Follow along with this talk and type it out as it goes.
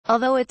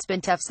Although it's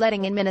been tough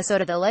sledding in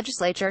Minnesota, the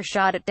legislature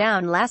shot it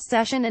down last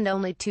session and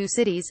only two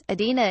cities,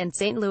 Edina and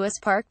St. Louis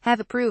Park, have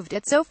approved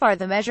it. So far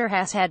the measure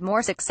has had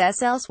more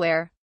success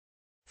elsewhere.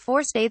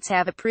 4 states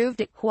have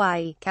approved it: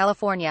 Hawaii,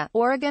 California,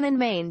 Oregon and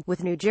Maine,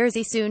 with New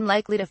Jersey soon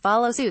likely to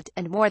follow suit,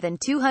 and more than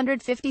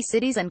 250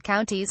 cities and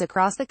counties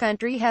across the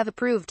country have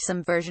approved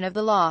some version of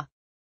the law.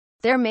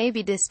 There may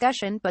be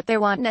discussion, but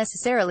there won't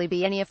necessarily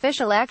be any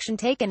official action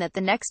taken at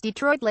the next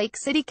Detroit Lake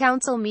City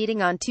Council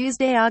meeting on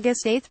Tuesday,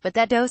 August 8, but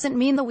that doesn't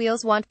mean the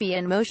wheels won't be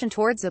in motion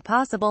towards a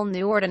possible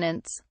new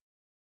ordinance.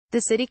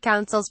 The City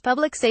Council's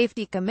Public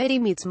Safety Committee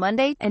meets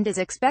Monday, and is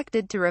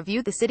expected to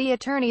review the city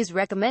attorney's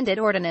recommended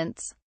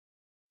ordinance.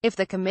 If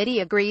the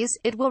committee agrees,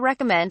 it will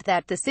recommend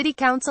that the City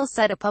Council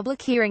set a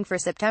public hearing for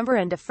September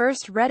and a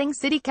first reading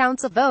City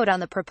Council vote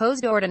on the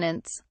proposed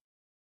ordinance.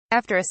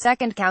 After a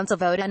second council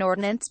vote, an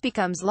ordinance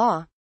becomes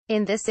law.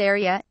 In this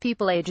area,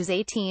 people ages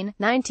 18,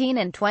 19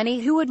 and 20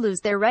 who would lose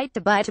their right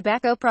to buy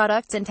tobacco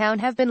products in town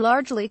have been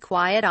largely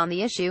quiet on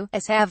the issue,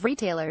 as have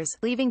retailers,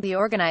 leaving the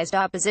organized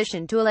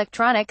opposition to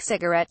electronic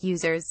cigarette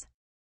users.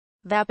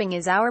 "Vaping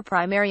is our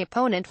primary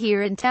opponent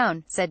here in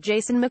town," said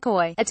Jason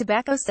McCoy, a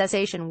tobacco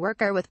cessation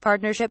worker with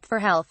Partnership for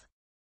Health.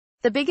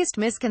 "The biggest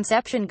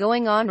misconception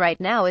going on right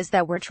now is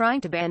that we're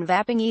trying to ban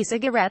vaping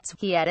e-cigarettes,"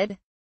 he added.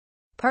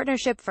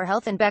 Partnership for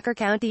Health and Becker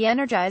County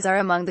Energize are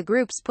among the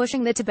groups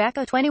pushing the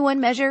Tobacco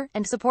 21 measure,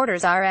 and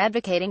supporters are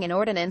advocating an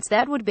ordinance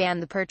that would ban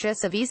the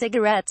purchase of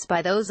e-cigarettes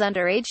by those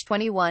under age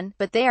 21,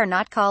 but they are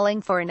not calling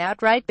for an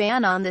outright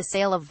ban on the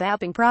sale of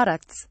vaping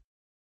products.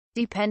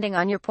 Depending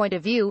on your point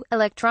of view,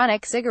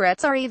 electronic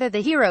cigarettes are either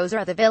the heroes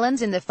or the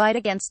villains in the fight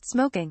against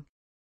smoking.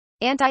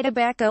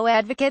 Anti-tobacco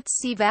advocates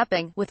see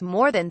vaping, with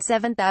more than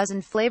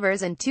 7,000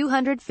 flavors and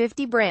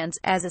 250 brands,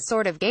 as a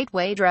sort of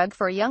gateway drug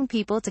for young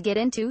people to get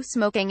into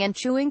smoking and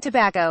chewing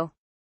tobacco.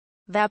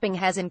 "Vaping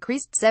has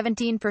increased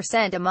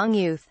 17% among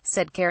youth,"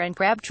 said Karen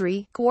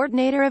Crabtree,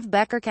 coordinator of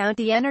Becker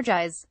County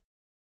Energize.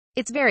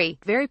 "It's very,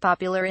 very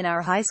popular in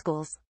our high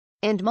schools.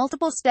 And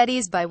multiple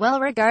studies by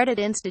well-regarded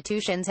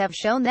institutions have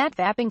shown that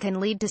vaping can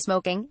lead to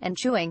smoking and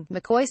chewing,"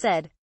 McCoy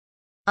said.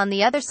 On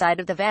the other side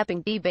of the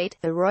vaping debate,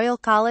 the Royal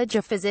College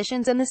of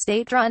Physicians and the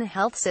state-run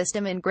health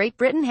system in Great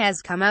Britain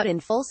has come out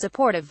in full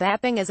support of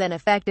vaping as an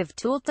effective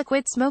tool to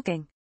quit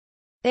smoking.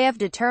 They have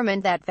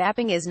determined that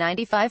vaping is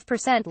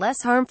 95%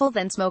 less harmful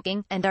than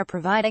smoking, and are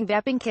providing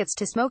vaping kits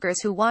to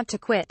smokers who want to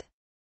quit.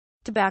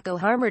 Tobacco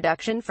Harm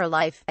Reduction for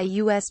Life, a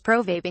U.S.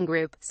 pro-vaping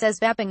group, says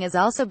vaping is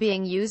also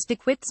being used to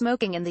quit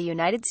smoking in the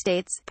United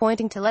States,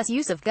 pointing to less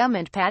use of gum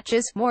and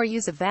patches, more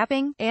use of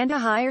vaping, and a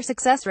higher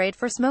success rate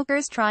for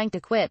smokers trying to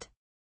quit.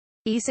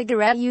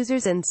 E-cigarette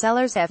users and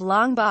sellers have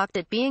long balked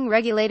at being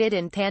regulated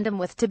in tandem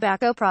with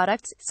tobacco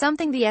products,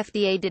 something the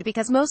FDA did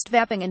because most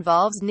vaping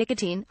involves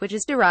nicotine, which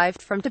is derived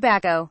from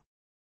tobacco.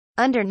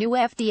 Under new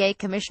FDA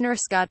Commissioner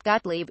Scott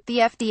Gottlieb,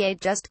 the FDA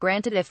just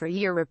granted a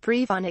 4-year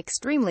reprieve on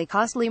extremely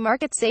costly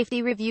market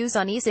safety reviews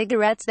on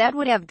e-cigarettes that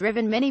would have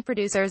driven many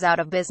producers out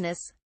of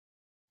business.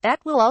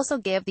 That will also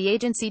give the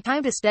agency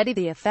time to study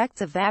the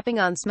effects of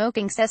vaping on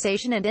smoking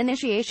cessation and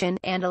initiation,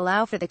 and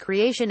allow for the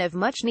creation of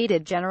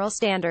much-needed general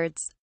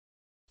standards.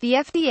 The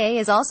FDA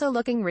is also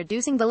looking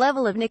reducing the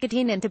level of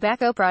nicotine in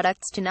tobacco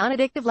products to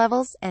non-addictive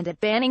levels, and at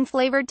banning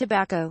flavored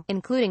tobacco,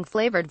 including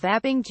flavored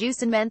vaping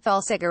juice and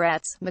menthol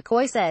cigarettes,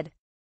 McCoy said.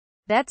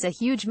 "That's a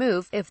huge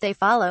move, if they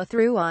follow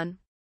through on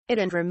it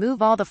and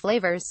remove all the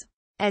flavors."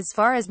 As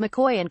far as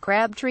McCoy and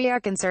Crabtree are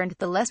concerned,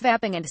 the less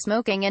vaping and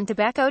smoking and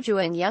tobacco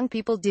chewing young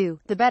people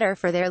do, the better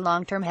for their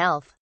long-term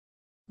health.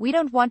 "We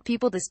don't want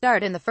people to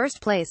start in the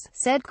first place,"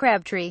 said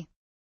Crabtree.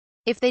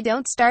 "If they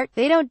don't start,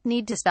 they don't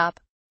need to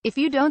stop. If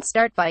you don't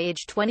start by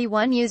age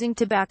 21 using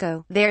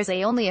tobacco, there's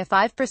only a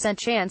 5%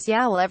 chance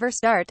you'll ever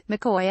start,"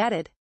 McCoy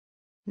added.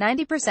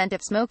 90%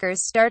 of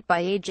smokers start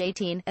by age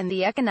 18, and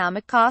the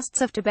economic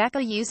costs of tobacco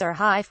use are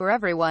high for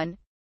everyone.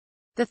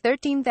 The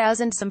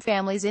 13,000-some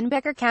families in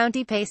Becker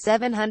County pay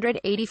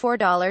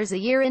 $784 a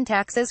year in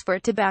taxes for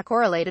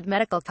tobacco-related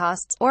medical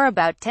costs, or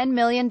about $10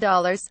 million,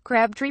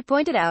 Crabtree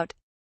pointed out.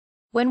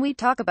 "When we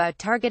talk about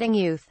targeting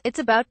youth, it's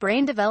about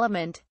brain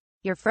development.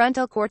 Your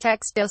frontal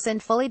cortex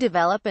doesn't fully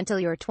develop until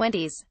your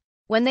 20s.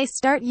 When they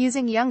start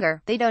using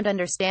younger, they don't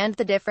understand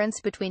the difference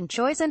between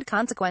choice and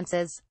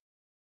consequences."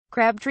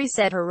 Crabtree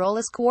said her role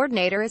as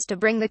coordinator is to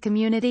bring the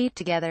community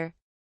together.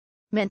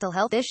 Mental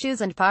health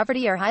issues and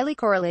poverty are highly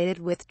correlated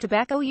with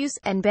tobacco use,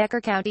 and Becker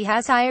County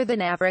has higher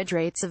than average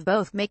rates of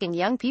both, making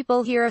young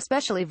people here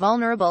especially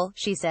vulnerable,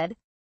 she said.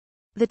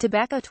 The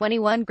Tobacco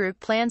 21 group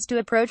plans to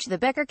approach the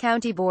Becker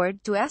County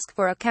Board to ask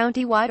for a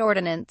county-wide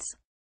ordinance.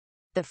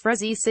 The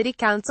Fuzzy City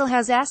Council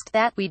has asked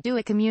that we do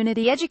a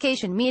community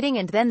education meeting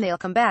and then they'll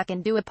come back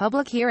and do a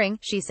public hearing,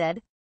 she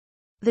said.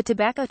 The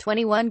Tobacco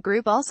 21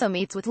 group also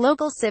meets with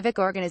local civic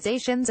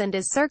organizations and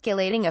is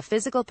circulating a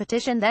physical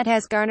petition that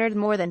has garnered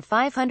more than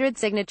 500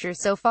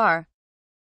 signatures so far.